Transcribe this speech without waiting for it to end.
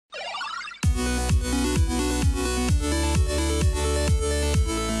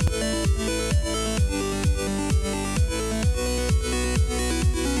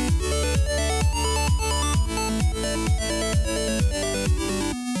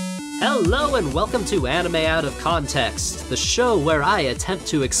Hello and welcome to Anime Out of Context, the show where I attempt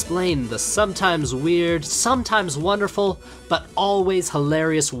to explain the sometimes weird, sometimes wonderful, but always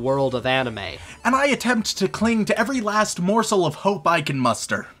hilarious world of anime. And I attempt to cling to every last morsel of hope I can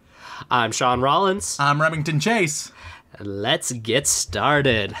muster. I'm Shaun Rollins. I'm Remington Chase. Let's get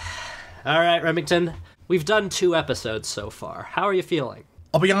started. Alright, Remington, we've done 2 episodes so far. How are you feeling?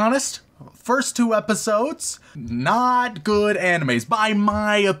 I'll be honest, first 2 episodes, not good animes, by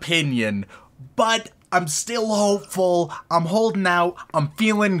my opinion. But I'm still hopeful, I'm holding out, I'm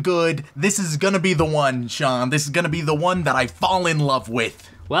feeling good. This is gonna be the one, Shaun. This is gonna be the one that I fall in love with.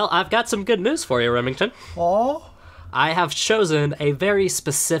 Well, I've got some good news for you, Remington. Oh? I have chosen a very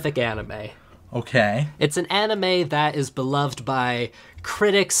specific anime. Okay. It's an anime that is beloved by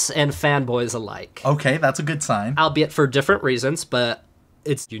critics and fanboys alike. Okay, that's a good sign. Albeit for different reasons, but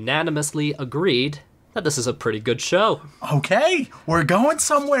it's unanimously agreed that this is a pretty good show. Okay, we're going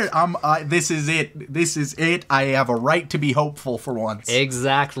somewhere. This is it. This is it. I have a right to be hopeful for once.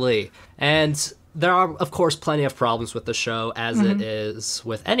 Exactly. And there are, of course, plenty of problems with the show, as it is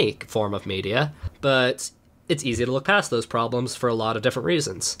with any form of media, but it's easy to look past those problems for a lot of different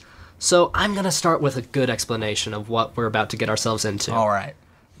reasons. So I'm going to start with a good explanation of what we're about to get ourselves into. All right.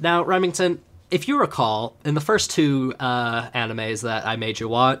 Now, Remington, if you recall, in the first 2 animes that I made you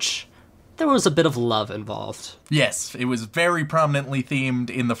watch, there was a bit of love involved. Yes, it was very prominently themed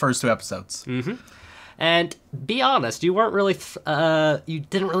in the first 2 episodes. Mm-hmm. And be honest, you weren't really, you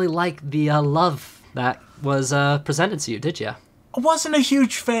didn't really like the love that was presented to you, did you? I wasn't a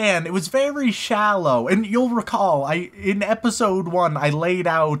huge fan. It was very shallow. And you'll recall, in episode 1, I laid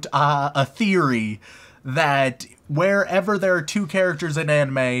out a theory that wherever there are 2 characters in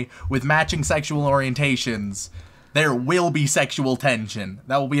anime with matching sexual orientations, there will be sexual tension.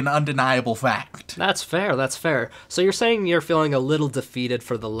 That will be an undeniable fact. That's fair, that's fair. So you're saying you're feeling a little defeated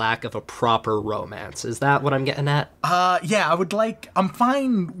for the lack of a proper romance. Is that what I'm getting at? Yeah, I'm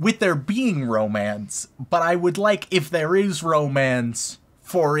fine with there being romance, but I would like, if there is romance,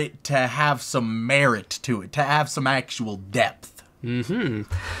 for it to have some merit to it, to have some actual depth.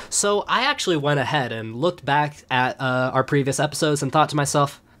 So I actually went ahead and looked back at our previous episodes and thought to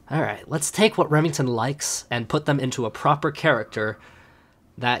myself, all right, let's take what Remington likes and put them into a proper character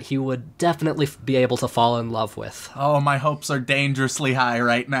that he would definitely be able to fall in love with. Oh, my hopes are dangerously high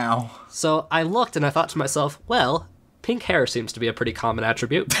right now. So I looked and I thought to myself, well, pink hair seems to be a pretty common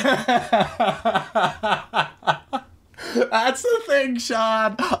attribute. That's the thing,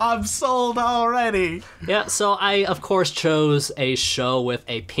 Shaun. I'm sold already. Yeah, so I, of course, chose a show with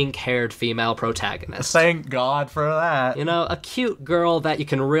a pink-haired female protagonist. Thank God for that. You know, a cute girl that you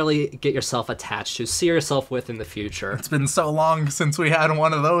can really get yourself attached to, see yourself with in the future. It's been so long since we had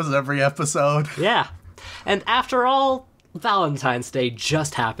one of those every episode. Yeah. And after all, Valentine's Day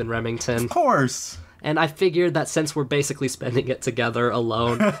just happened, Remington. Of course. And I figured that since we're basically spending it together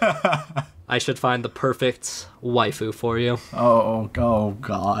alone, I should find the perfect waifu for you. Oh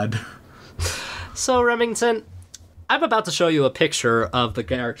God. So, Remington, I'm about to show you a picture of the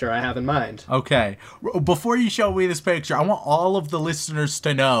character I have in mind. Okay. Before you show me this picture, I want all of the listeners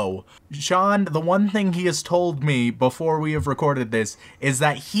to know, Shaun, the one thing he has told me before we have recorded this is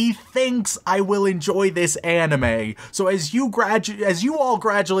that he thinks I will enjoy this anime. So as you all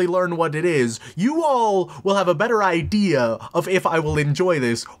gradually learn what it is, you all will have a better idea of if I will enjoy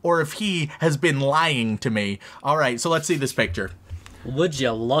this or if he has been lying to me. All right, so let's see this picture. Would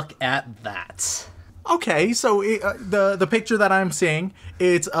you look at that? Okay, so the picture that I'm seeing,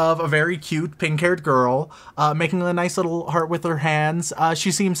 it's of a very cute pink-haired girl making a nice little heart with her hands.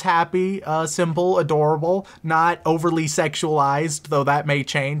 She seems happy, simple, adorable, not overly sexualized, though that may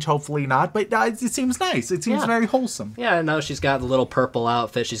change, hopefully not, but it seems nice. It seems very wholesome. Yeah, I know she's got the little purple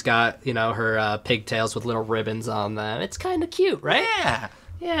outfit. She's got, you know, her pigtails with little ribbons on them. It's kind of cute, right? Yeah.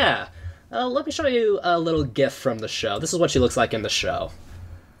 Yeah. Let me show you a little gif from the show. This is what she looks like in the show.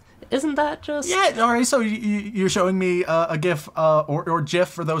 Isn't that just... Yeah, all right, so you're showing me a GIF, or GIF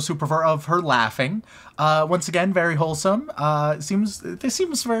for those who prefer, of her laughing. Once again, very wholesome. This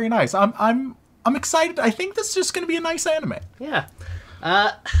seems very nice. I'm excited. I think this is just going to be a nice anime. Yeah.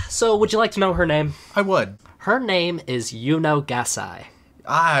 So would you like to know her name? I would. Her name is Yuno Gasai.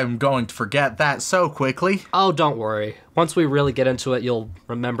 I'm going to forget that so quickly. Oh, don't worry. Once we really get into it, you'll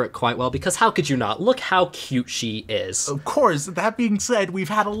remember it quite well, because how could you not? Look how cute she is. Of course, that being said, we've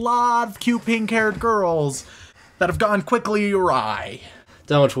had a lot of cute pink-haired girls that have gone quickly awry.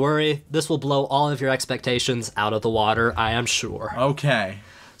 Don't worry, this will blow all of your expectations out of the water, I am sure. Okay.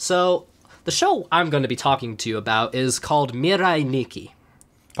 So, the show I'm going to be talking to you about is called Mirai Nikki.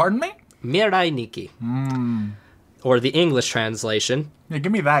 Pardon me? Mirai Nikki. or the English translation. Yeah,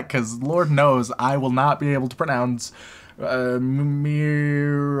 give me that, because Lord knows I will not be able to pronounce Mirai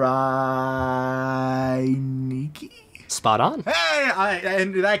Nikki. Spot on. Hey,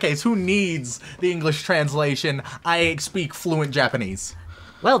 in that case, who needs the English translation? I speak fluent Japanese.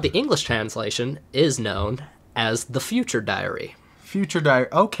 Well, the English translation is known as the Future Diary. Future Diary,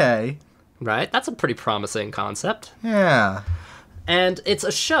 okay. Right? That's a pretty promising concept. Yeah. And it's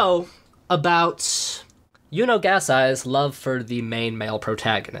a show about Yuno Gasai's love for the main male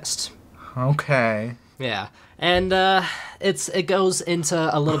protagonist. Okay. Yeah. And it goes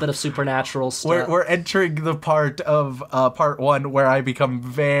into a little bit of supernatural stuff. We're entering the part of part 1 where I become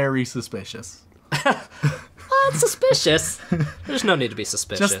very suspicious. Well, suspicious. There's no need to be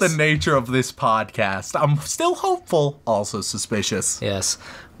suspicious. Just the nature of this podcast. I'm still hopeful, also suspicious. Yes.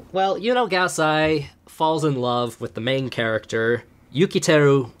 Well, Yuno Gasai falls in love with the main character,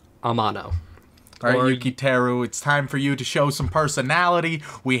 Yukiteru Amano. All right, Yukiteru, it's time for you to show some personality.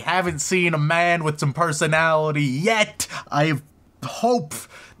 We haven't seen a man with some personality yet. Hope.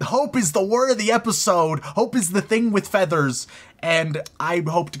 Hope is the word of the episode. Hope is the thing with feathers. And I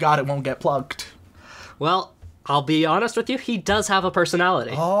hope to God it won't get plucked. Well, I'll be honest with you, he does have a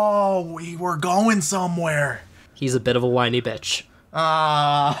personality. Oh, we were going somewhere. He's a bit of a whiny bitch.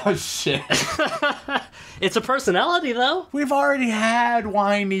 Ah, shit. It's a personality, though. We've already had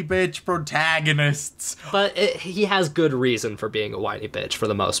whiny bitch protagonists. But he has good reason for being a whiny bitch, for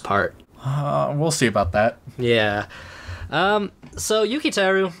the most part. We'll see about that. Yeah. So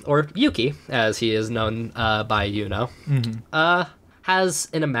Yukiteru, or Yuki, as he is known by Yuno, has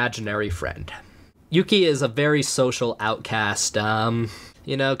an imaginary friend. Yuki is a very social outcast, kind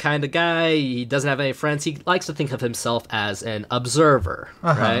of guy. He doesn't have any friends. He likes to think of himself as an observer,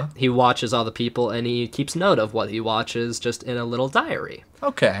 right? He watches all the people, and he keeps note of what he watches just in a little diary.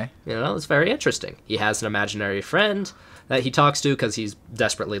 Okay. It's very interesting. He has an imaginary friend that he talks to because he's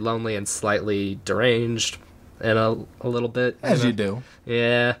desperately lonely and slightly deranged in a little bit. As you do.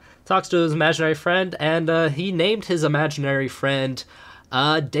 Yeah. Talks to his imaginary friend, and he named his imaginary friend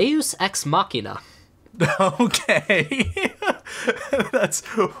Deus Ex Machina. Okay. That's...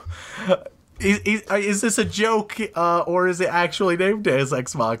 Is this a joke, or is it actually named Deus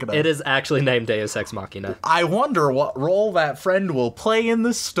Ex Machina? It is actually named Deus Ex Machina. I wonder what role that friend will play in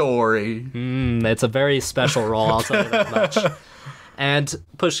the story. It's a very special role, I'll tell you that much. And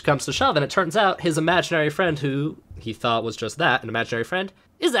push comes to shove, and it turns out his imaginary friend, who he thought was just that, an imaginary friend,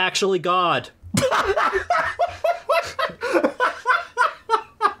 is actually God.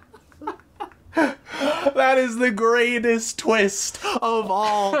 That is the greatest twist of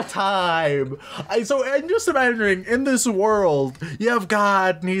all time. So I'm just imagining, in this world, you have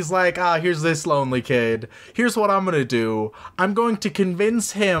God, and he's like, here's this lonely kid. Here's what I'm gonna do. I'm going to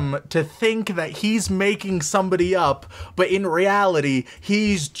convince him to think that he's making somebody up, but in reality,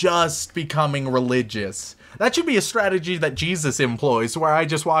 he's just becoming religious. That should be a strategy that Jesus employs, where I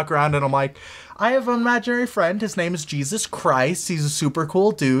just walk around and I'm like, I have an imaginary friend, his name is Jesus Christ, he's a super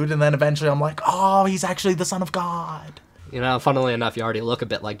cool dude, and then eventually I'm like, oh, he's actually the Son of God. Funnily enough, you already look a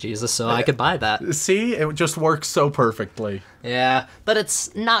bit like Jesus, so I could buy that. See? It just works so perfectly. Yeah, but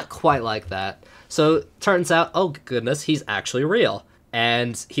it's not quite like that. So, turns out, oh goodness, he's actually real.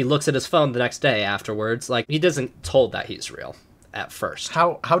 And he looks at his phone the next day afterwards, like, he doesn't told that he's real at first.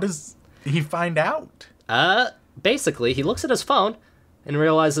 How does he find out? Basically, he looks at his phone and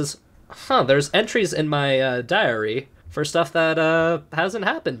realizes, there's entries in my diary for stuff that hasn't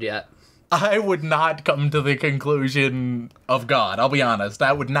happened yet. I would not come to the conclusion of God, I'll be honest.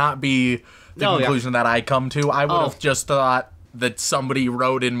 That would not be the conclusion that I come to. I would have just thought that somebody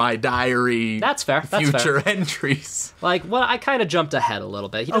wrote in my diary That's fair. future entries. Like, well, I kind of jumped ahead a little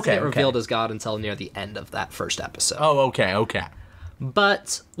bit. He doesn't get revealed as God until near the end of that first episode. Oh, okay.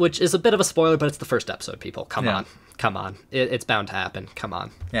 But, which is a bit of a spoiler, but it's the first episode, people. Come on. It's bound to happen. Come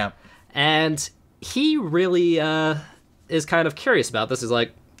on. Yeah. And he really is kind of curious about this. He's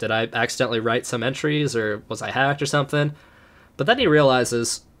like, did I accidentally write some entries, or was I hacked or something? But then he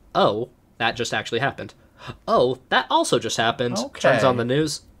realizes, oh, that just actually happened. Oh, that also just happened. Okay. Turns on the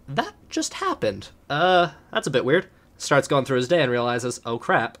news. That just happened. That's a bit weird. Starts going through his day and realizes, oh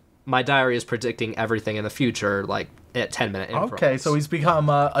crap, my diary is predicting everything in the future, like, at 10-minute increments. Okay, so he's become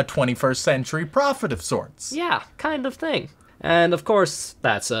a 21st century prophet of sorts. Yeah, kind of thing. And of course,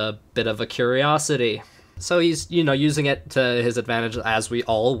 that's a bit of a curiosity. So he's, using it to his advantage, as we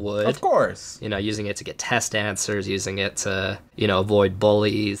all would. Of course. Using it to get test answers, using it to, avoid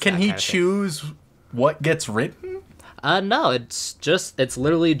bullies. Can he choose what gets written? No, it's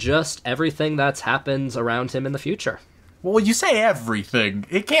literally just everything that's happened around him in the future. Well, you say everything.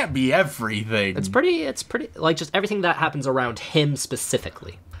 It can't be everything. It's pretty, like, just everything that happens around him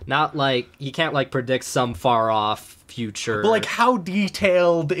specifically. Not, like, you can't, like, predict some far-off future. But, like, how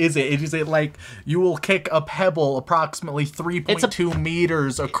detailed is it? Is it, like, you will kick a pebble approximately 3.2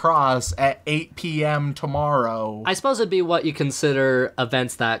 meters across at 8 p.m. tomorrow? I suppose it'd be what you consider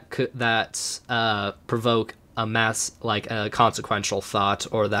events that provoke a mass, like, a consequential thought,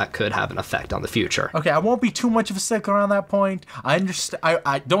 or that could have an effect on the future. Okay, I won't be too much of a stickler on that point. I understand.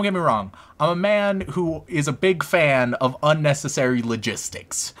 I don't get me wrong. I'm a man who is a big fan of unnecessary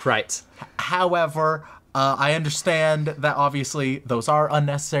logistics. Right. However, I understand that obviously those are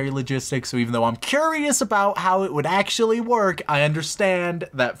unnecessary logistics, so even though I'm curious about how it would actually work, I understand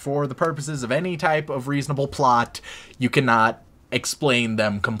that for the purposes of any type of reasonable plot, you cannot explain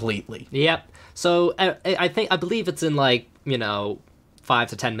them completely. Yep. So I believe it's in, like, 5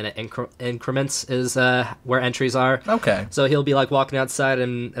 to 10 minute increments is where entries are. Okay. So he'll be, like, walking outside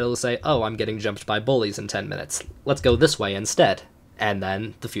and it'll say, oh, I'm getting jumped by bullies in 10 minutes. Let's go this way instead. And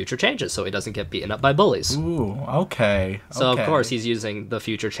then the future changes so he doesn't get beaten up by bullies. Ooh, okay. So, of course, he's using the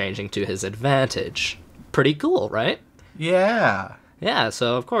future changing to his advantage. Pretty cool, right? Yeah. Yeah,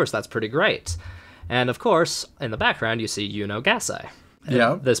 so, of course, that's pretty great. And, of course, in the background, you see Yuno Gasai.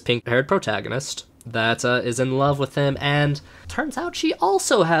 Yeah. This pink-haired protagonist that is in love with him, and turns out she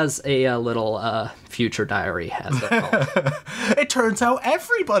also has a little future diary, as they're called. It turns out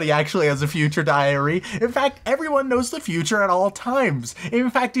everybody actually has a future diary. In fact, everyone knows the future at all times. In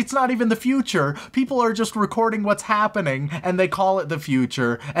fact, it's not even the future. People are just recording what's happening, and they call it the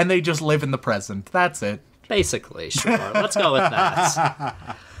future, and they just live in the present. That's it. Basically, sure. Let's go with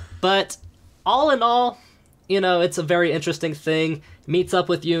that. But all in all, it's a very interesting thing. Meets up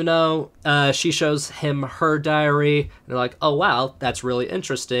with Yuno. She shows him her diary. And they're like, oh, wow, that's really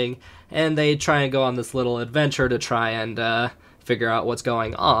interesting. And they try and go on this little adventure to try and figure out what's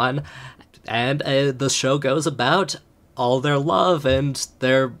going on. And the show goes about all their love and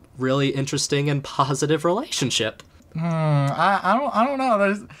their really interesting and positive relationship. I don't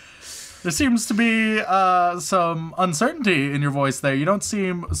know. There seems to be some uncertainty in your voice there. You don't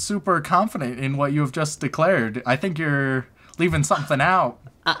seem super confident in what you have just declared. I think you're leaving something out.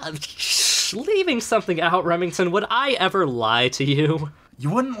 Leaving something out, Remington? Would I ever lie to you? You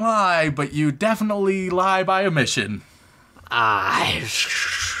wouldn't lie, but you definitely lie by omission. I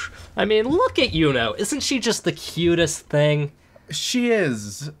mean, look at Yuno. Isn't she just the cutest thing? She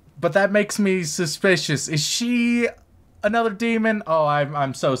is, but that makes me suspicious. Is she another demon? Oh,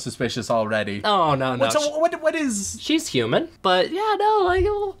 I'm so suspicious already. Oh, no. What is... She's human, but yeah, no, like,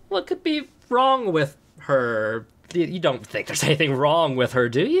 what could be wrong with her? You don't think there's anything wrong with her,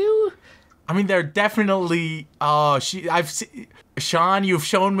 do you? I mean, there definitely... Shaun, you've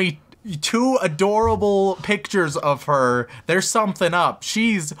shown me 2 adorable pictures of her. There's something up.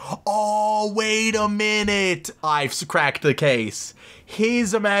 She's... Oh, wait a minute. I've cracked the case.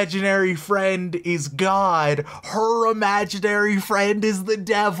 His imaginary friend is God. Her imaginary friend is the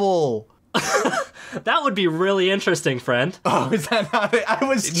devil. That would be really interesting, friend. Oh, is that not it? I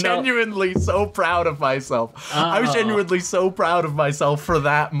was genuinely so proud of myself. I was genuinely so proud of myself for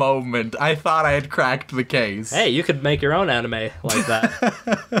that moment. I thought I had cracked the case. Hey, you could make your own anime like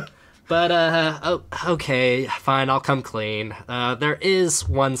that. But, okay, fine, I'll come clean. There is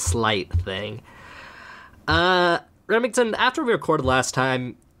one slight thing. Remington, after we recorded last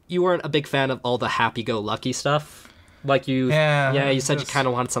time, you weren't a big fan of all the happy-go-lucky stuff. Like you said you kind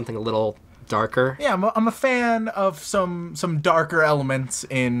of wanted something a little darker. Yeah, I'm a fan of some darker elements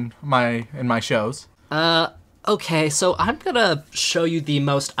in my shows. Okay, so I'm gonna show you the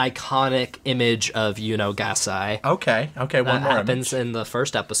most iconic image of Yuno Gasai. Okay, one more happens image. In the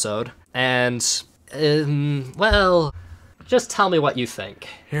first episode, and well, just tell me what you think.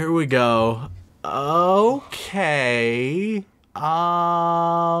 Here we go. Okay.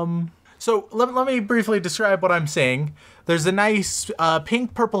 So let me briefly describe what I'm seeing. There's a nice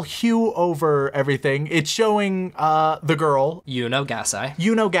pink-purple hue over everything. It's showing the girl. Yuno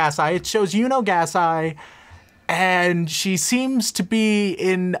Gasai. It shows Yuno Gasai, and she seems to be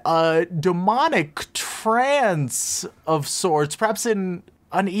in a demonic trance of sorts, perhaps in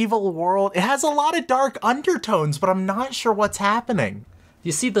an evil world. It has a lot of dark undertones, but I'm not sure what's happening.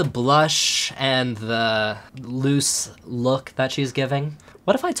 You see the blush and the loose look that she's giving?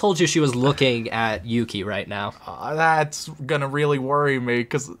 What if I told you she was looking at Yuki right now? That's gonna really worry me,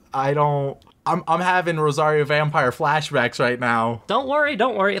 because I'm having Rosario Vampire flashbacks right now. Don't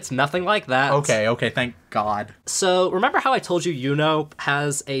worry, it's nothing like that. Okay, thank God. So, remember how I told you Yuno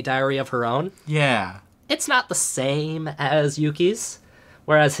has a diary of her own? Yeah. It's not the same as Yuki's,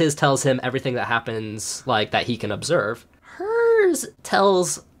 whereas his tells him everything that happens, like, that he can observe. hers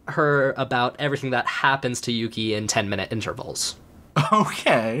tells her about everything that happens to Yuki in 10-minute intervals.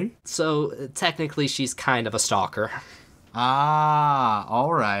 Okay. So technically she's kind of a stalker. Ah,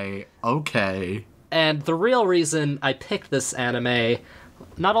 alright. Okay. And the real reason I picked this anime,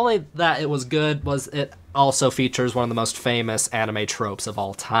 not only that it was good, was it also features one of the most famous anime tropes of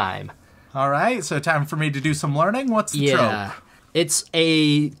all time. Alright, so time for me to do some learning. What's the trope? It's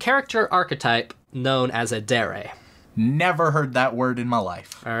a character archetype known as a dere. Never heard that word in my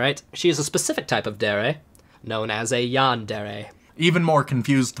life. Alright, she is a specific type of dere, known as a yandere. Even more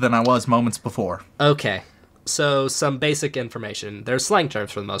confused than I was moments before. Okay, so some basic information. They're slang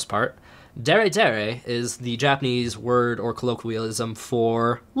terms for the most part. Dere is the Japanese word or colloquialism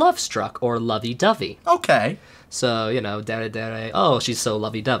for love-struck or lovey-dovey. Okay. So, you know, dere, oh, she's so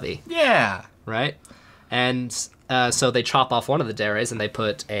lovey-dovey. Yeah. Right? And so they chop off one of the deres and they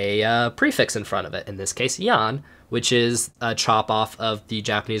put a prefix in front of it, in this case, yan, which is a chop off of the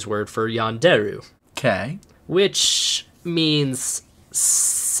Japanese word for yanderu. Okay. Which means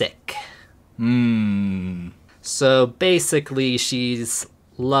sick. Hmm. So basically, she's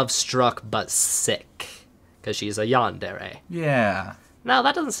love-struck but sick, because she's a yandere. Yeah. Now,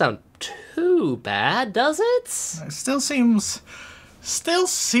 that doesn't sound too bad, does it? It still seems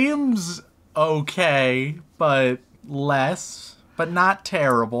okay, but less, but not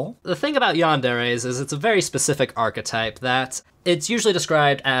terrible. The thing about yanderes is it's a very specific archetype that it's usually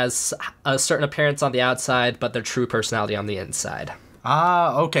described as a certain appearance on the outside, but their true personality on the inside.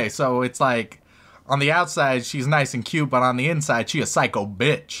 Ah, okay, so it's like, on the outside, she's nice and cute, but on the inside, she a psycho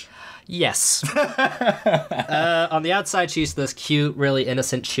bitch. Yes. On the outside, she's this cute, really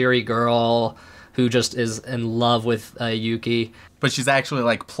innocent, cheery girl who just is in love with Yuki. But she's actually,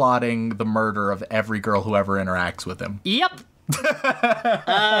 like, plotting the murder of every girl who ever interacts with him. Yep.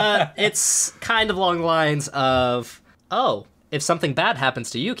 It's kind of along the lines of, oh, if something bad happens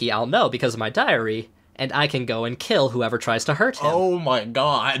to Yuki, I'll know because of my diary, and I can go and kill whoever tries to hurt him. Oh my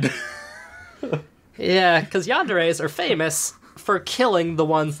god. Yeah, because yanderes are famous for killing the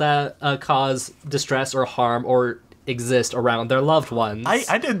ones that cause distress or harm or exist around their loved ones.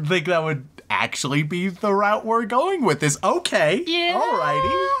 I didn't think that would actually be the route we're going with this. Okay. Yeah.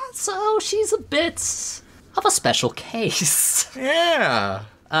 Alrighty. So she's a bit of a special case. Yeah.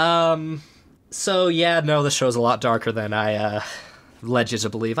 So yeah, no, the show's a lot darker than I led you to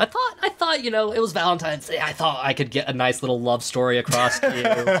believe. I thought, you know, it was Valentine's Day. I thought I could get a nice little love story across to you.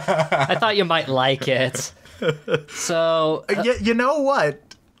 I thought you might like it. So... you know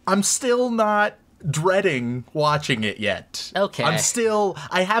what? I'm still not dreading watching it yet. Okay.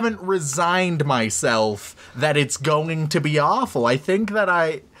 I haven't resigned myself that it's going to be awful. I think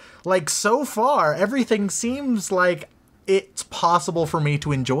that so far, everything seems like it's possible for me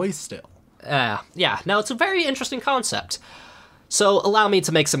to enjoy still. Yeah. Now, it's a very interesting concept. So allow me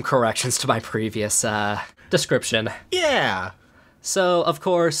to make some corrections to my previous description. Yeah. So, of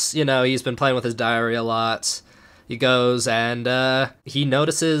course, you know, he's been playing with his diary a lot. He goes and he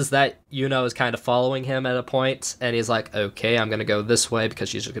notices that Yuno is kind of following him at a point, and he's like, okay, I'm going to go this way because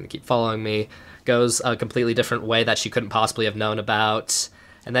she's just going to keep following me. Goes a completely different way that she couldn't possibly have known about.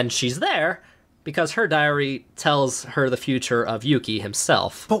 And then she's there because her diary tells her the future of Yuki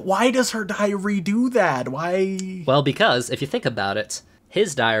himself. But why does her diary do that? Why? Well, because if you think about it,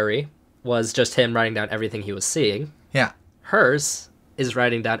 his diary was just him writing down everything he was seeing. Yeah. Hers is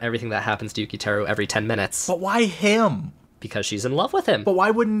writing down everything that happens to Yukiteru every 10 minutes. But why him? Because she's in love with him. But why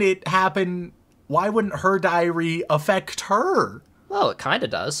wouldn't it happen? Why wouldn't her diary affect her? Well, it kind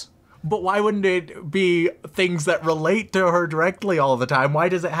of does. But why wouldn't it be things that relate to her directly all the time? Why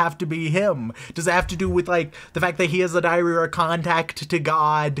does it have to be him? Does it have to do with, like, the fact that he has a diary or a contact to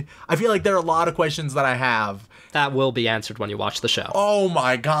God? I feel like there are a lot of questions that I have. That will be answered when you watch the show. Oh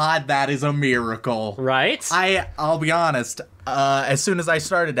my god, that is a miracle. Right? I'll be honest, as soon as I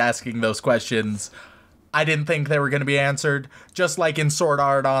started asking those questions, I didn't think they were going to be answered. Just like in Sword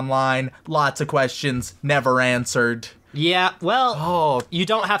Art Online, lots of questions, never answered. Yeah, well, you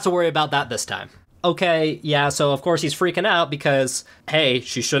don't have to worry about that this time. Okay, yeah, so of course he's freaking out because, hey,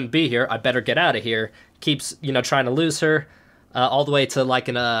 she shouldn't be here, I better get out of here. Keeps, you know, trying to lose her, all the way to, like,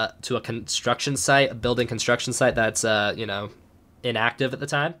 to a construction site, a building construction site that's, you know, inactive at the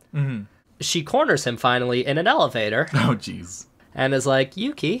time. Mm-hmm. She corners him finally in an elevator. Oh, jeez. And is like,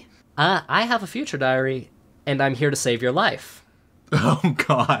 Yuki, I have a future diary, and I'm here to save your life. Oh,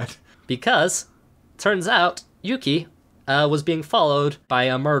 God. Because, turns out, Yuki was being followed by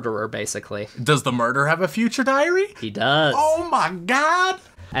a murderer, basically. Does the murderer have a future diary? He does. Oh my god!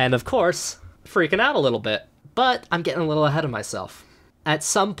 And of course, freaking out a little bit. But I'm getting a little ahead of myself. At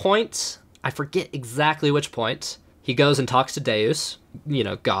some point, I forget exactly which point, he goes and talks to Deus,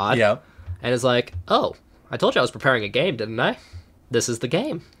 God. Yeah. And is like, oh, I told you I was preparing a game, didn't I? This is the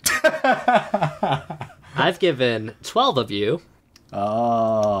game. I've given 12 of you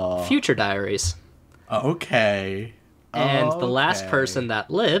future diaries. Okay. And the last person that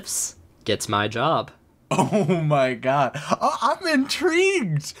lives gets my job. Oh my god. Oh, I'm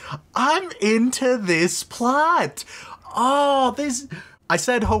intrigued. I'm into this plot. I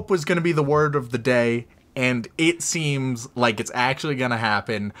said hope was going to be the word of the day, and it seems like it's actually going to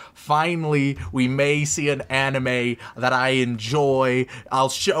happen. Finally, we may see an anime that I enjoy. I'll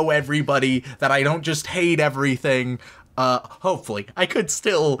show everybody that I don't just hate everything. Hopefully. I could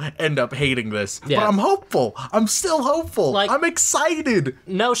still end up hating this, but I'm hopeful. I'm still hopeful. I'm excited.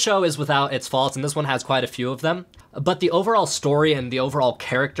 No show is without its faults, and this one has quite a few of them. But the overall story and the overall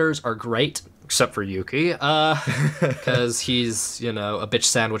characters are great, except for Yuki, because he's, a bitch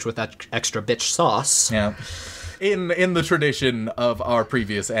sandwich with that extra bitch sauce. Yeah. In the tradition of our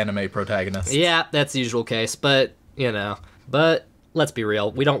previous anime protagonists. Yeah, that's the usual case, but let's be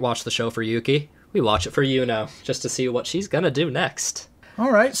real. We don't watch the show for Yuki. We watch it for Yuno, just to see what she's gonna do next. All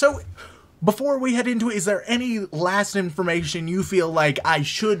right, so before we head into it, is there any last information you feel like I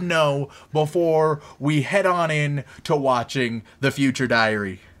should know before we head on in to watching The Future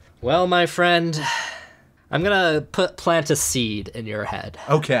Diary? Well, my friend, I'm gonna plant a seed in your head.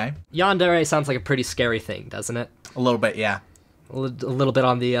 Okay. Yandere sounds like a pretty scary thing, doesn't it? A little bit, yeah. A little bit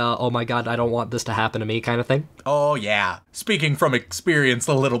on the, oh my god, I don't want this to happen to me kind of thing. Oh, yeah. Speaking from experience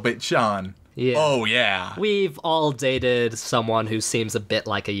a little bit, Shaun. Yeah. Oh, yeah. We've all dated someone who seems a bit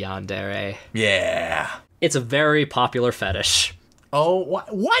like a yandere. Yeah. It's a very popular fetish. Oh,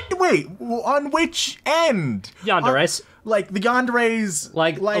 what? Wait, on which end? Yanderes. Like, the yanderes...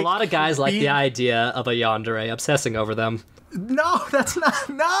 Like, a lot of guys like the idea of a yandere obsessing over them. No, that's not...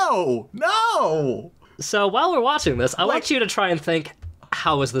 No! So, while we're watching this, I want you to try and think,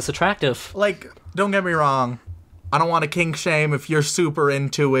 how is this attractive? Like, don't get me wrong. I don't want to kink shame. If you're super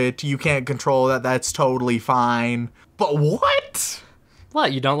into it, you can't control that, that's totally fine. But what?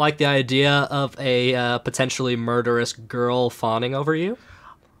 What, you don't like the idea of a potentially murderous girl fawning over you?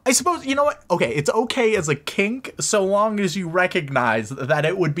 I suppose, you know what? Okay, it's okay as a kink so long as you recognize that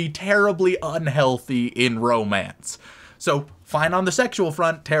it would be terribly unhealthy in romance. So, fine on the sexual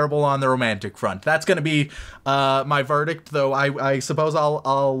front, terrible on the romantic front. That's going to be my verdict, though I suppose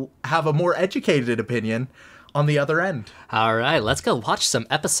I'll have a more educated opinion on the other end. All right, let's go watch some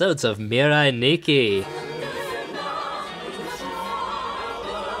episodes of Mirai Nikki.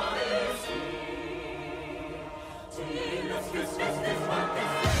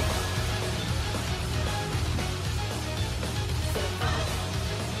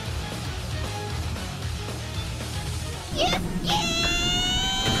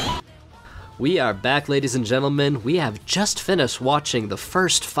 We are back, ladies and gentlemen. We have just finished watching the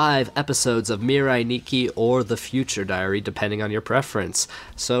first 5 episodes of Mirai Nikki or The Future Diary, depending on your preference.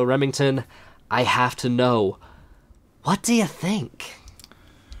 So, Remington, I have to know, what do you think?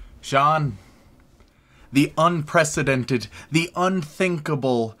 Shaun, the unprecedented, the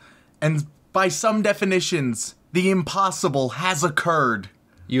unthinkable, and by some definitions, the impossible has occurred.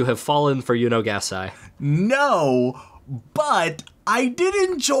 You have fallen for Yunogasai. No, but I did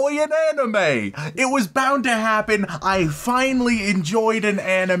enjoy an anime. It was bound to happen. I finally enjoyed an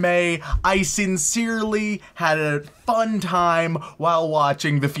anime. I sincerely had a fun time while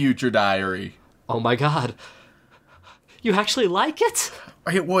watching The Future Diary. Oh my god. You actually like it?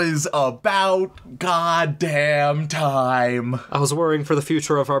 It was about goddamn time. I was worrying for the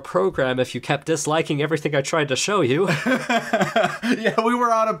future of our program if you kept disliking everything I tried to show you. Yeah, we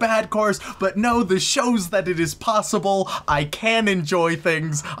were on a bad course, but no, this shows that it is possible. I can enjoy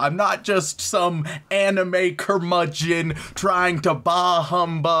things. I'm not just some anime curmudgeon trying to bah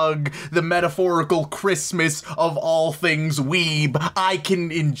humbug the metaphorical Christmas of all things weeb. I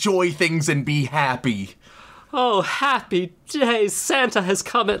can enjoy things and be happy. Oh, happy days, Santa has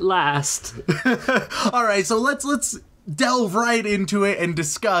come at last. All right, so let's delve right into it and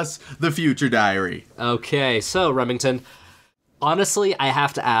discuss The Future Diary. Okay, so Remington, honestly, I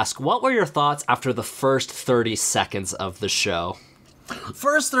have to ask, what were your thoughts after the first 30 seconds of the show?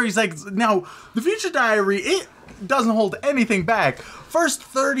 First 30 seconds. Now, The Future Diary, it doesn't hold anything back. First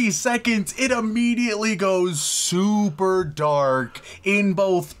 30 seconds, it immediately goes super dark in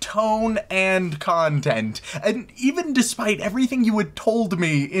both tone and content. And even despite everything you had told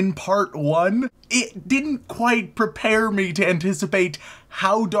me in part 1, it didn't quite prepare me to anticipate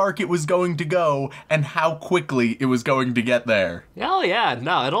how dark it was going to go and how quickly it was going to get there. Oh yeah,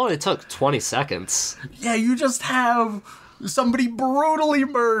 no, it only took 20 seconds. Yeah, you just have somebody brutally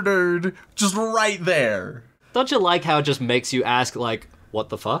murdered just right there. Don't you like how it just makes you ask, like, what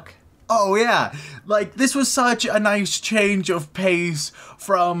the fuck? Oh, yeah. Like, this was such a nice change of pace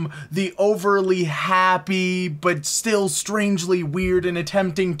from the overly happy, but still strangely weird and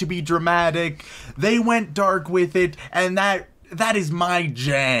attempting to be dramatic. They went dark with it, and that is my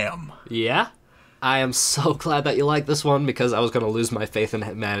jam. Yeah? I am so glad that you like this one, because I was going to lose my faith in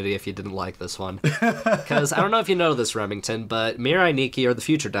humanity if you didn't like this one. Because I don't know if you know this, Remington, but Mirai Nikki, or The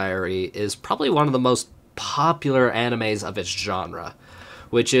Future Diary, is probably one of the most popular animes of its genre,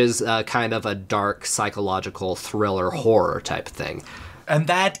 which is kind of a dark psychological thriller horror type thing. And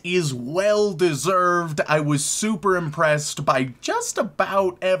that is well-deserved. I was super impressed by just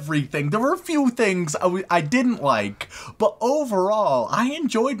about everything. There were a few things I didn't like, but overall, I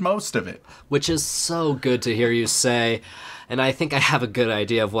enjoyed most of it. Which is so good to hear you say, and I think I have a good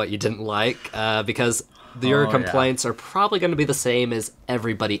idea of what you didn't like, because your complaints are probably going to be the same as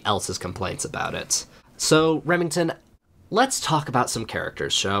everybody else's complaints about it. So, Remington, let's talk about some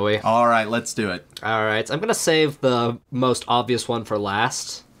characters, shall we? All right, let's do it. All right, I'm going to save the most obvious one for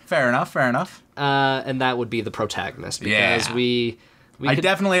last. Fair enough. And that would be the protagonist, because we I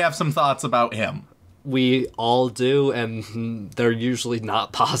definitely have some thoughts about him. We all do, and they're usually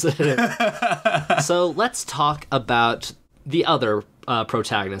not positive. So let's talk about the other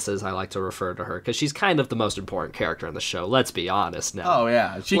protagonist, as I like to refer to her, because she's kind of the most important character in the show. Let's be honest now. Oh,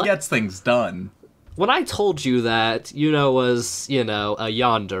 yeah. She gets things done. When I told you that Yuno was, a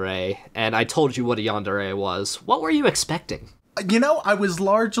yandere, and I told you what a yandere was, what were you expecting? I was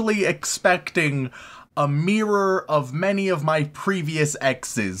largely expecting a mirror of many of my previous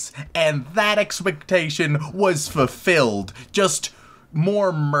exes, and that expectation was fulfilled. Just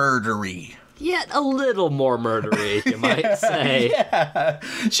more murdery. Yet a little more murdery, you might say. Yeah.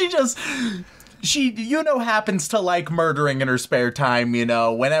 She happens to like murdering in her spare time,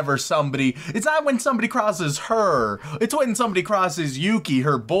 whenever somebody... It's not when somebody crosses her. It's when somebody crosses Yuki,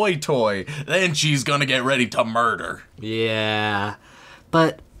 her boy toy. Then she's gonna get ready to murder. Yeah.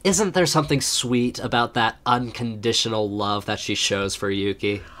 But isn't there something sweet about that unconditional love that she shows for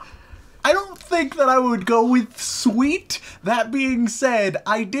Yuki? I don't think that I would go with sweet. That being said,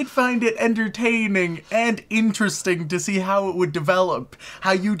 I did find it entertaining and interesting to see how it would develop.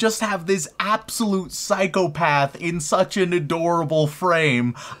 How you just have this absolute psychopath in such an adorable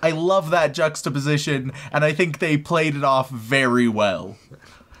frame. I love that juxtaposition, and I think they played it off very well.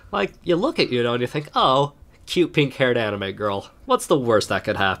 Like, you look at Yuno and you think, oh, cute pink-haired anime girl. What's the worst that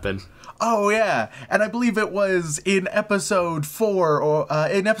could happen? Oh, yeah. And I believe it was in episode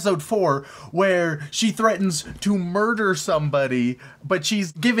 4, where she threatens to murder somebody, but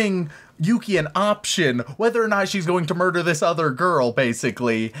she's giving Yuki an option whether or not she's going to murder this other girl,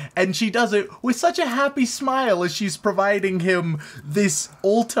 basically. And she does it with such a happy smile as she's providing him this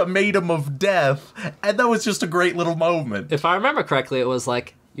ultimatum of death. And that was just a great little moment. If I remember correctly, it was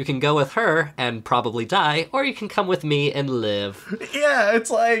like, you can go with her and probably die, or you can come with me and live. Yeah,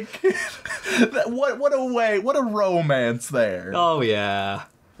 it's like, what a romance there. Oh, yeah.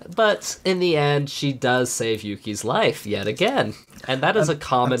 But in the end, she does save Yuki's life yet again. And that is a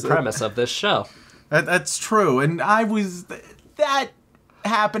common premise of this show. That's true. And that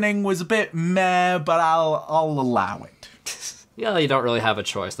happening was a bit meh, but I'll allow it. Yeah, you don't really have a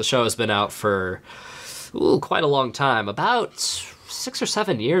choice. The show has been out for quite a long time. About 6 or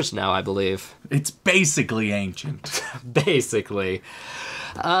 7 years now, I believe. It's basically ancient. Basically.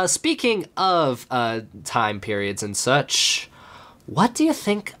 Speaking of time periods and such, what do you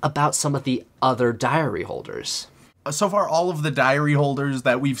think about some of the other diary holders? So far, all of the diary holders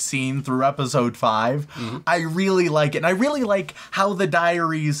that we've seen through episode 5, I really like it. And I really like how the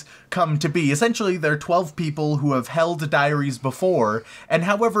diaries come to be. Essentially, they're 12 people who have held diaries before, and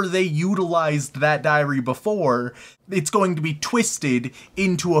however they utilized that diary before, it's going to be twisted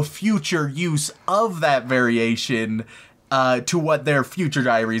into a future use of that variation to what their future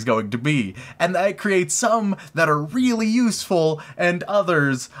diary is going to be. And that creates some that are really useful and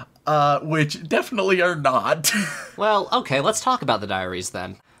others which definitely are not. Well, okay, let's talk about the diaries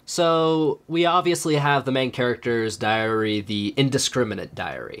then. So, we obviously have the main character's diary, the indiscriminate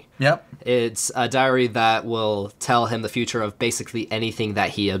diary. Yep. It's a diary that will tell him the future of basically anything that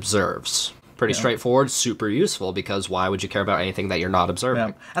he observes. Pretty straightforward, super useful, because why would you care about anything that you're not observing?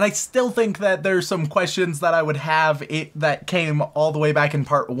 Yeah. And I still think that there's some questions that I would have that came all the way back in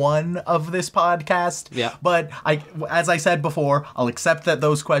part 1 of this podcast. Yeah. But as I said before, I'll accept that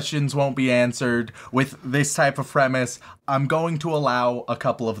those questions won't be answered with this type of premise. I'm going to allow a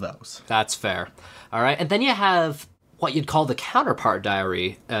couple of those. That's fair. All right, and then you have what you'd call the counterpart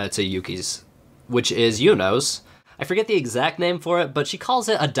diary to Yuki's, which is Yuno's. I forget the exact name for it, but she calls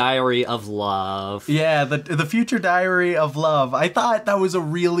it a diary of love. Yeah, the future diary of love. I thought that was a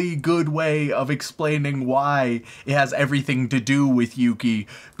really good way of explaining why it has everything to do with Yuki,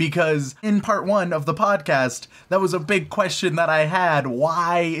 because in part 1 of the podcast, that was a big question that I had.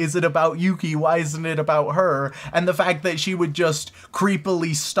 Why is it about Yuki? Why isn't it about her? And the fact that she would just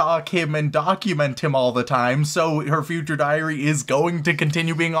creepily stalk him and document him all the time, so her future diary is going to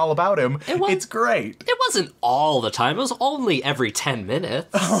continue being all about him. It's great. It wasn't all the time. It was only every 10 minutes.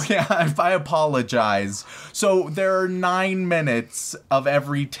 Oh, yeah, I apologize. So there are 9 minutes of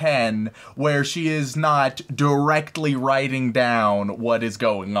every 10 where she is not directly writing down what is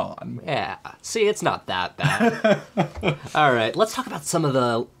going on. Yeah. See, it's not that bad. All right, let's talk about some of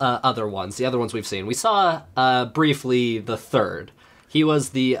the other ones we've seen. We saw briefly the third. He was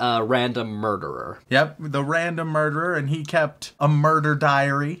the random murderer. Yep, the random murderer, and he kept a murder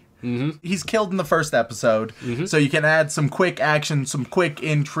diary. Mm-hmm. He's killed in the first episode, so you can add some quick action, some quick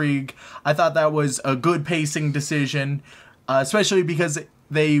intrigue. I thought that was a good pacing decision, especially because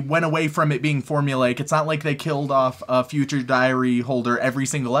they went away from it being formulaic. It's not like they killed off a future diary holder every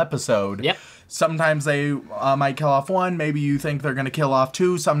single episode. Yep. Sometimes they might kill off one, maybe you think they're going to kill off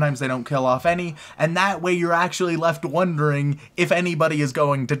 2, sometimes they don't kill off any, and that way you're actually left wondering if anybody is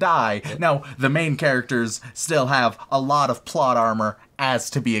going to die. Now, the main characters still have a lot of plot armor,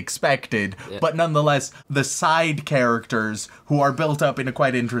 as to be expected, but nonetheless, the side characters, who are built up in a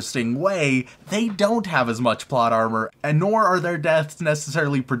quite interesting way, they don't have as much plot armor, and nor are their deaths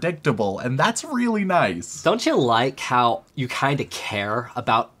necessarily predictable, and that's really nice. Don't you like how you kind of care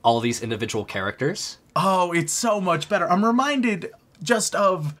about all these individual characters? Oh, it's so much better. I'm reminded just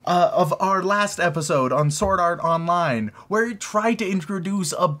of our last episode on Sword Art Online, where it tried to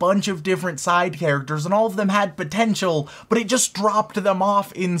introduce a bunch of different side characters, and all of them had potential, but it just dropped them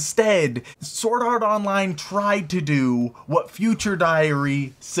off instead. Sword Art Online tried to do what Future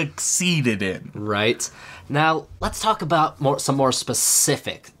Diary succeeded in. Right. Now, let's talk about the more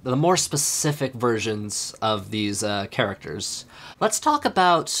specific versions of these characters. Let's talk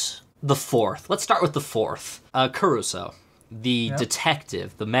about the fourth. Let's start with the fourth, Caruso. The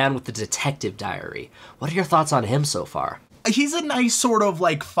detective, the man with the detective diary. What are your thoughts on him so far? He's a nice sort of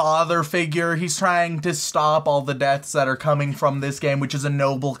like father figure. He's trying to stop all the deaths that are coming from this game, which is a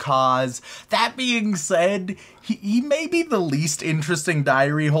noble cause. That being said, he may be the least interesting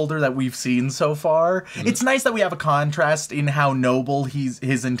diary holder that we've seen so far. It's nice that we have a contrast in how noble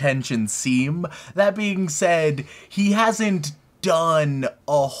his intentions seem. That being said, he hasn't done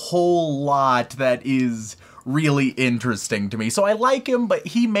a whole lot that is really interesting to me. So I like him, but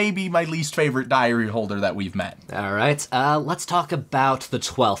he may be my least favorite diary holder that we've met. All right, let's talk about the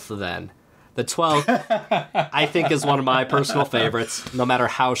 12th then. The 12th, I think, is one of my personal favorites, no matter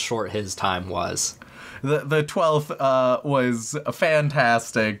how short his time was. The 12th was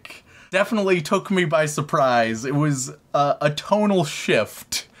fantastic. Definitely took me by surprise. It was a tonal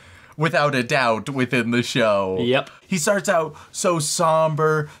shift, without a doubt, within the show. Yep. He starts out so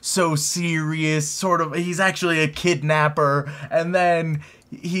somber, so serious, he's actually a kidnapper, and then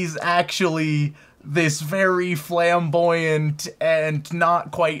he's actually this very flamboyant and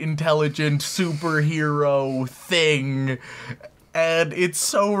not quite intelligent superhero thing. And it's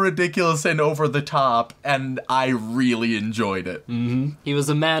so ridiculous and over the top, and I really enjoyed it. Mm-hmm. He was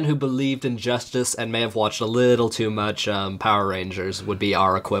a man who believed in justice and may have watched a little too much Power Rangers, would be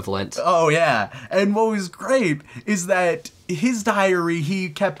our equivalent. Oh, yeah. And what was great is that his diary, he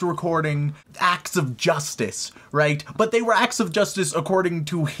kept recording acts of justice, right? But they were acts of justice according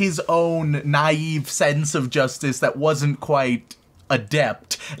to his own naive sense of justice that wasn't quite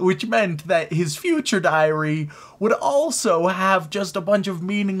adept, which meant that his future diary would also have just a bunch of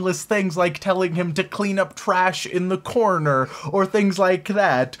meaningless things like telling him to clean up trash in the corner or things like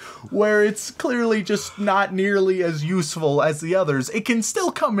that, where it's clearly just not nearly as useful as the others. It can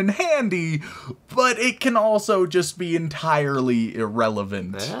still come in handy, but it can also just be entirely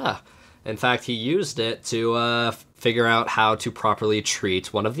irrelevant. Yeah. In fact, he used it to figure out how to properly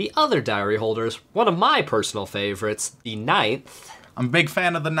treat one of the other diary holders, one of my personal favorites, the 9th. I'm a big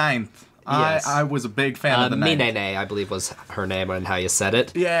fan of the 9th. Yes. I was a big fan of the 9th. Minene, I believe was her name and how you said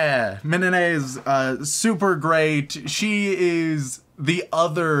it. Yeah, Minene is super great. She is the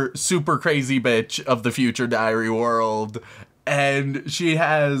other super crazy bitch of the Future Diary world. And she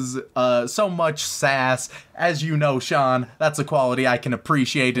has so much sass. As you know, Shaun, that's a quality I can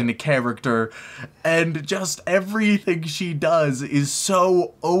appreciate in a character. And just everything she does is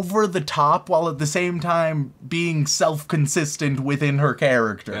so over the top while at the same time being self-consistent within her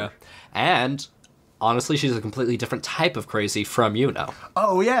character. Yeah. And honestly, she's a completely different type of crazy from Yuno.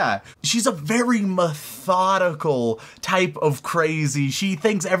 Oh, yeah. She's a very methodical type of crazy. She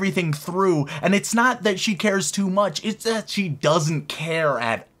thinks everything through, and it's not that she cares too much, it's that she doesn't care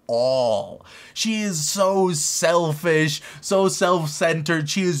at all. She is so selfish, so self-centered.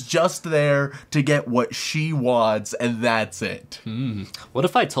 She is just there to get what she wants, and that's it. What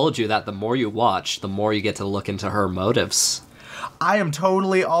if I told you that the more you watch, the more you get to look into her motives? I am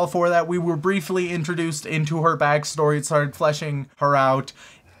totally all for that. We were briefly introduced into her backstory. It started fleshing her out.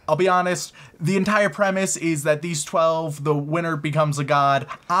 I'll be honest, the entire premise is that these 12, the winner becomes a god.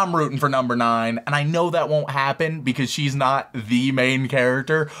 I'm rooting for number 9, and I know that won't happen because she's not the main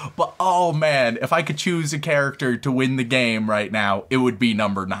character, but oh man, if I could choose a character to win the game right now, it would be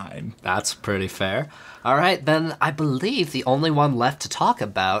number 9. That's pretty fair. All right, then I believe the only one left to talk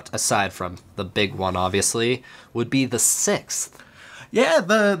about, aside from the big one, obviously, would be the 6th. Yeah,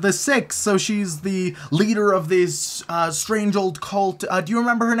 the 6th. So she's the leader of this strange old cult. Do you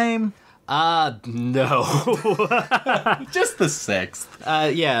remember her name? No. Just the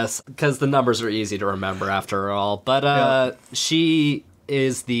 6th. Yes, because the numbers are easy to remember after all. But she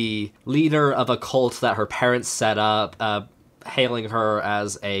is the leader of a cult that her parents set up, hailing her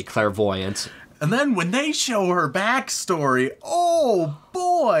as a clairvoyant. And then when they show her backstory, oh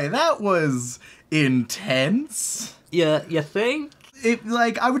boy, that was intense. Yeah, you think?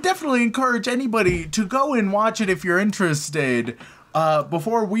 I would definitely encourage anybody to go and watch it if you're interested,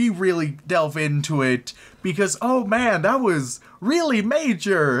 before we really delve into it, because, oh man, that was really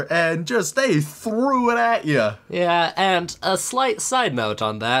major, and just they threw it at you. Yeah, and a slight side note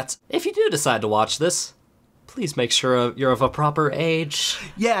on that, if you do decide to watch this, please make sure you're of a proper age.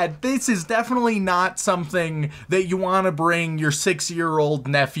 Yeah, this is definitely not something that you want to bring your 6-year-old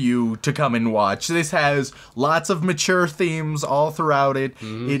nephew to come and watch. This has lots of mature themes all throughout it.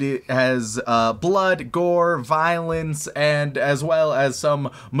 It has blood, gore, violence, and as well as some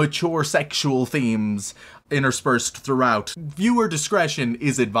mature sexual themes interspersed throughout. Viewer discretion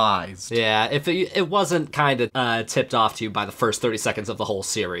is advised. Yeah, if it wasn't kind of tipped off to you by the first 30 seconds of the whole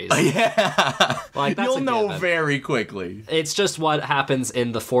series. Yeah. Like, that's you'll know given. very quickly. It's just what happens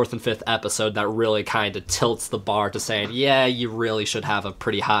in the 4th and 5th episode that really kind of tilts the bar to saying, yeah, you really should have a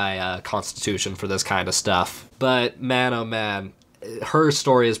pretty high constitution for this kind of stuff. But man, oh man, her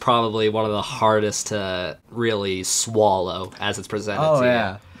story is probably one of the hardest to really swallow as it's presented to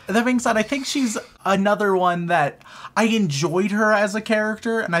you. That being said, I think she's another one that I enjoyed her as a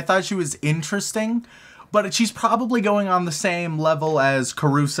character, and I thought she was interesting, but she's probably going on the same level as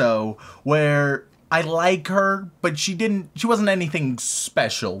Caruso, where I like her, but she wasn't anything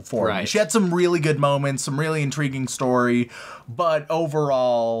special for me. She had some really good moments, some really intriguing story, but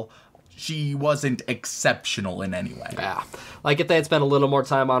overall, she wasn't exceptional in any way. Yeah. Like, if they had spent a little more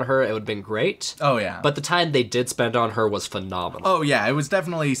time on her, it would have been great. Oh, yeah. But the time they did spend on her was phenomenal. Oh, yeah. It was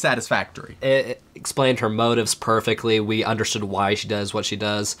definitely satisfactory. It explained her motives perfectly. We understood why she does what she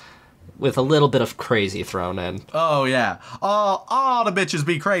does, with a little bit of crazy thrown in. Oh, yeah. All the bitches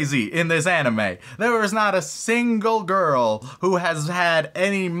be crazy in this anime. There is not a single girl who has had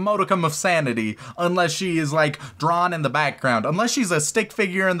any modicum of sanity unless she is, like, drawn in the background. Unless she's a stick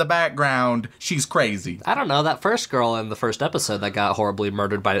figure in the background, she's crazy. I don't know, that first girl in the first episode that got horribly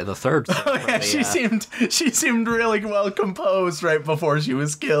murdered by the third. Oh, yeah, she seemed really well composed right before she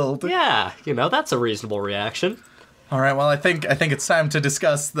was killed. Yeah, that's a reasonable reaction. All right, well, I think it's time to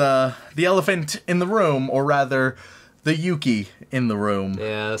discuss the elephant in the room, or rather, the Yuki in the room.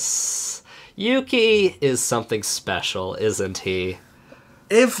 Yes. Yuki is something special, isn't he?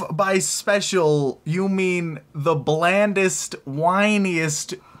 If by special you mean the blandest,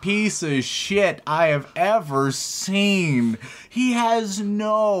 whiniest piece of shit I have ever seen. He has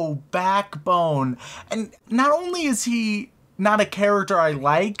no backbone. And not only is he not a character I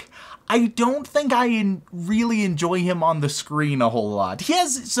like, I don't think I really enjoy him on the screen a whole lot. He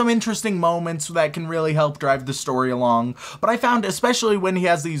has some interesting moments that can really help drive the story along, but I found, especially when he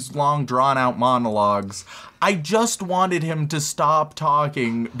has these long, drawn-out monologues, I just wanted him to stop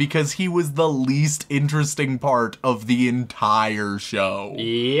talking because he was the least interesting part of the entire show.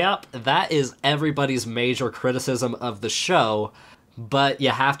 Yep, that is everybody's major criticism of the show. But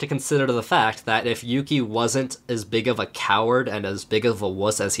you have to consider the fact that if Yuki wasn't as big of a coward and as big of a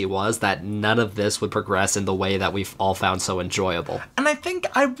wuss as he was, that none of this would progress in the way that we've all found so enjoyable. And I think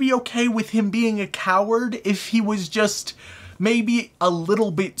I'd be okay with him being a coward if he was just maybe a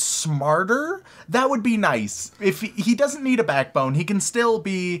little bit smarter. That would be nice. If he doesn't need a backbone, he can still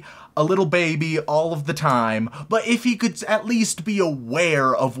be a little baby all of the time, but if he could at least be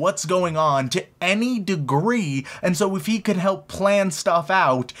aware of what's going on to any degree, and so if he could help plan stuff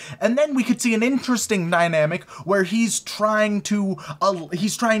out, and then we could see an interesting dynamic where he's trying to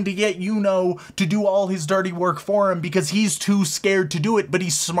get Yuno to do all his dirty work for him because he's too scared to do it, but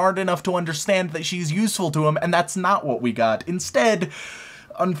he's smart enough to understand that she's useful to him, and that's not what we got. Instead,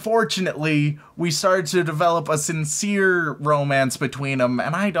 unfortunately, we started to develop a sincere romance between them,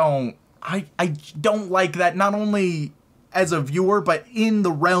 and I don't like that, not only as a viewer, but in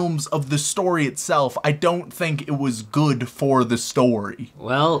the realms of the story itself. I don't think it was good for the story.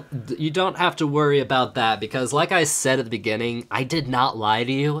 Well, you don't have to worry about that, because like I said at the beginning, I did not lie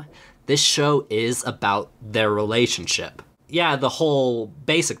to you. This show is about their relationship. Yeah, the whole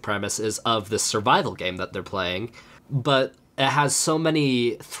basic premise is of this survival game that they're playing, but it has so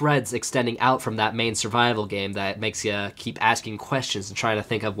many threads extending out from that main survival game that it makes you keep asking questions and trying to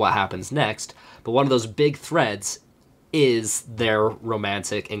think of what happens next. But one of those big threads is their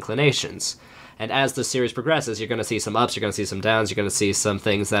romantic inclinations. And as the series progresses, you're going to see some ups, you're going to see some downs, you're going to see some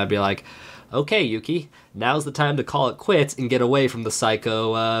things that be like, okay, Yuki, now's the time to call it quits and get away from the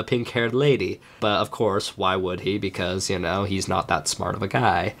psycho pink-haired lady. But of course, why would he? Because, he's not that smart of a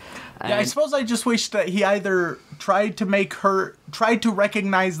guy. Yeah, I suppose I just wish that he either tried to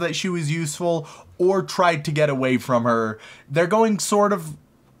recognize that she was useful or tried to get away from her. They're going sort of,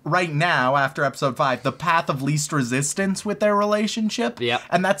 right now, after episode 5, the path of least resistance with their relationship. Yep.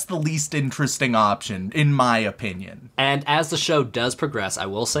 And that's the least interesting option, in my opinion. And as the show does progress, I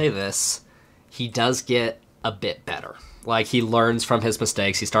will say this, he does get a bit better. Like, he learns from his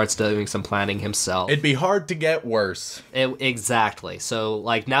mistakes, he starts doing some planning himself. It'd be hard to get worse. Exactly. So,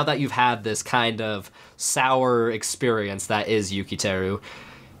 like, now that you've had this kind of sour experience that is Yukiteru,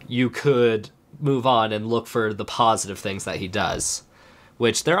 you could move on and look for the positive things that he does.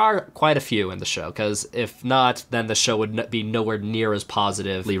 Which there are quite a few in the show, because if not, then the show would be nowhere near as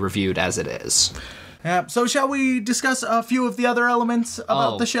positively reviewed as it is. Yeah, so shall we discuss a few of the other elements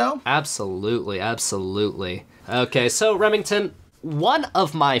about the show? Absolutely, absolutely. Okay, so Remington, one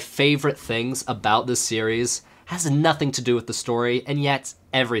of my favorite things about this series has nothing to do with the story, and yet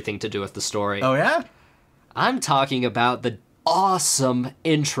everything to do with the story. Oh, yeah? I'm talking about the awesome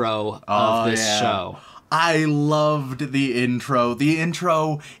intro of this show. I loved the intro. The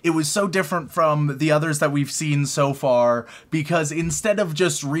intro, it was so different from the others that we've seen so far, because instead of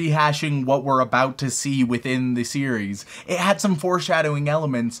just rehashing what we're about to see within the series, it had some foreshadowing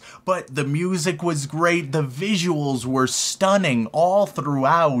elements, but the music was great, the visuals were stunning all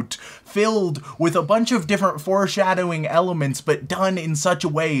throughout, filled with a bunch of different foreshadowing elements, but done in such a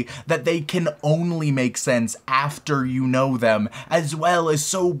way that they can only make sense after you know them, as well as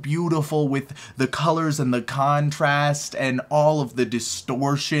so beautiful with the colors and the contrast and all of the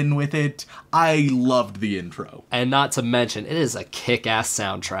distortion with it. I loved the intro. And not to mention, it is a kick-ass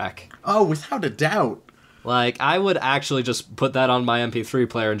soundtrack. Oh, without a doubt. Like, I would actually just put that on my MP3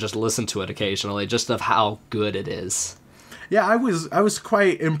 player and just listen to it occasionally, just of how good it is. Yeah, I was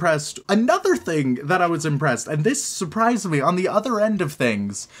quite impressed. Another thing that I was impressed, and this surprised me, on the other end of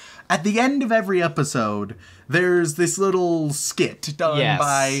things, at the end of every episode, there's this little skit done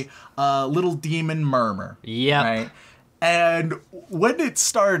by Little Demon Murmur. Yep. Right? And when it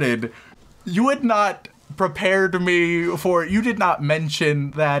started, you had not prepared me for it. You did not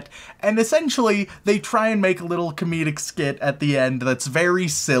mention that. And essentially, they try and make a little comedic skit at the end that's very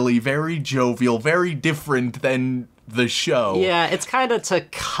silly, very jovial, very different than the show. Yeah, it's kind of to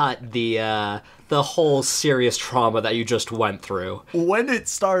cut the whole serious trauma that you just went through. When it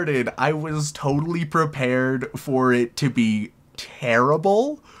started, I was totally prepared for it to be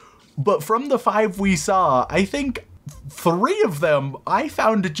terrible, but from the 5 we saw, I think 3 of them I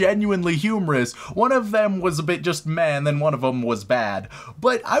found genuinely humorous. One of them was a bit just meh, and then one of them was bad.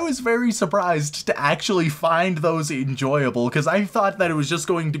 But I was very surprised to actually find those enjoyable, because I thought that it was just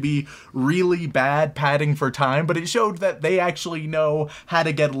going to be really bad padding for time, but it showed that they actually know how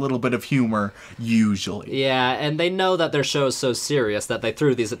to get a little bit of humor, usually. Yeah, and they know that their show is so serious that they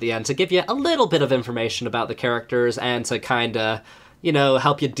threw these at the end to give you a little bit of information about the characters and to kind of,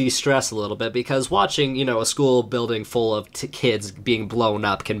 help you de-stress a little bit, because watching, a school building full of kids being blown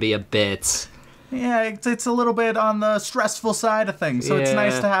up can be a bit... Yeah, it's a little bit on the stressful side of things, so it's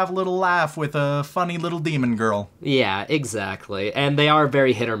nice to have a little laugh with a funny little demon girl. Yeah, exactly. And they are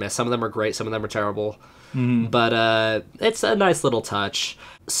very hit or miss. Some of them are great, some of them are terrible. Mm-hmm. But it's a nice little touch.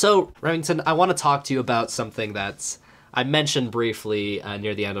 So, Remington, I want to talk to you about something that I mentioned briefly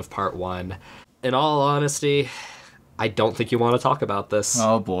near the end of part 1. In all honesty, I don't think you want to talk about this.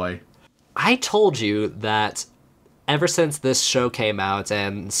 Oh, boy. I told you that ever since this show came out,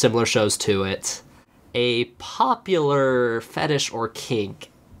 and similar shows to it, a popular fetish or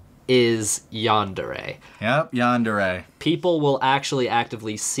kink is yandere. Yep, yandere. People will actually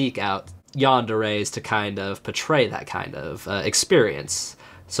actively seek out yanderes to kind of portray that kind of experience.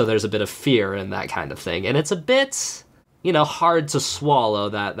 So there's a bit of fear in that kind of thing. And it's a bit, hard to swallow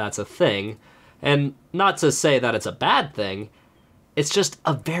that that's a thing. And not to say that it's a bad thing, it's just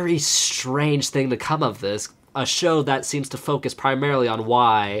a very strange thing to come of this. A show that seems to focus primarily on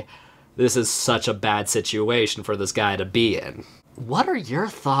why this is such a bad situation for this guy to be in. What are your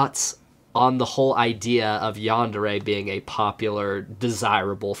thoughts on the whole idea of yandere being a popular,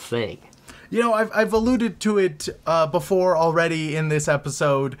 desirable thing? I've alluded to it before already in this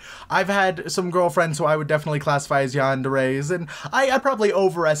episode. I've had some girlfriends who I would definitely classify as yanderes, and I probably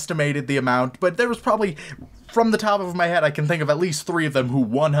overestimated the amount, but there was probably, from the top of my head, I can think of at least 3 of them who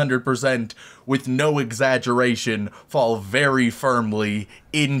 100%, with no exaggeration, fall very firmly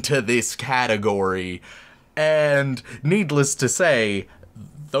into this category. And needless to say,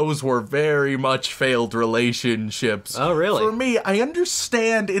 those were very much failed relationships. Oh, really? For me, I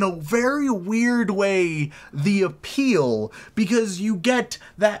understand in a very weird way the appeal, because you get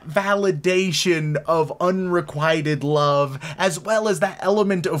that validation of unrequited love, as well as that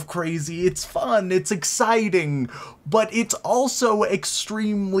element of crazy. It's fun, it's exciting, but it's also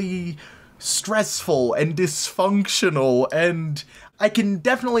extremely stressful and dysfunctional, and I can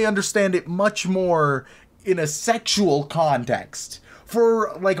definitely understand it much more in a sexual context.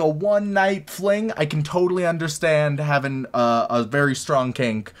 For, like, a one-night fling, I can totally understand having a very strong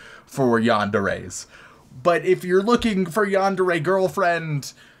kink for yanderes. But if you're looking for yandere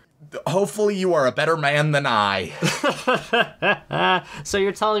girlfriend, hopefully you are a better man than I. So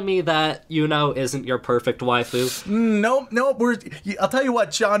you're telling me that Yuno isn't your perfect waifu? Nope. I'll tell you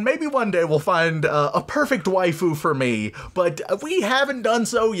what, Shaun, maybe one day we'll find a perfect waifu for me, but we haven't done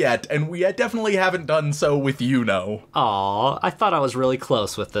so yet, and we definitely haven't done so with Yuno. Aw, I thought I was really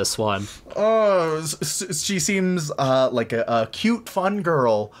close with this one. She seems like a cute, fun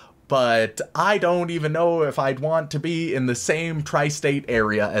girl, but I don't even know if I'd want to be in the same tri-state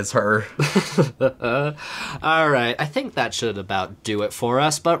area as her. Alright, I think that should about do it for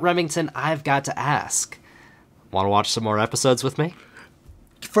us, but Remington, I've got to ask. Want to watch some more episodes with me?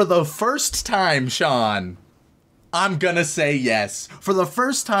 For the first time, Shaun, I'm gonna say yes. For the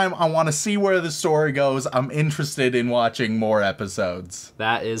first time, I want to see where the story goes. I'm interested in watching more episodes.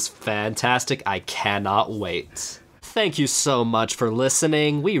 That is fantastic. I cannot wait. Thank you so much for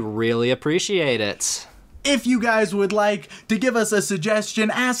listening. We really appreciate it. If you guys would like to give us a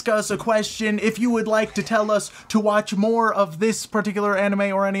suggestion, ask us a question, if you would like to tell us to watch more of this particular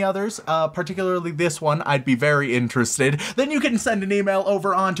anime or any others, particularly this one, I'd be very interested, then you can send an email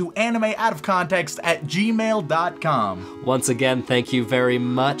over onto animeoutofcontext@gmail.com. Once again, thank you very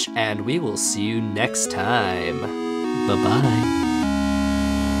much, and we will see you next time. Bye-bye.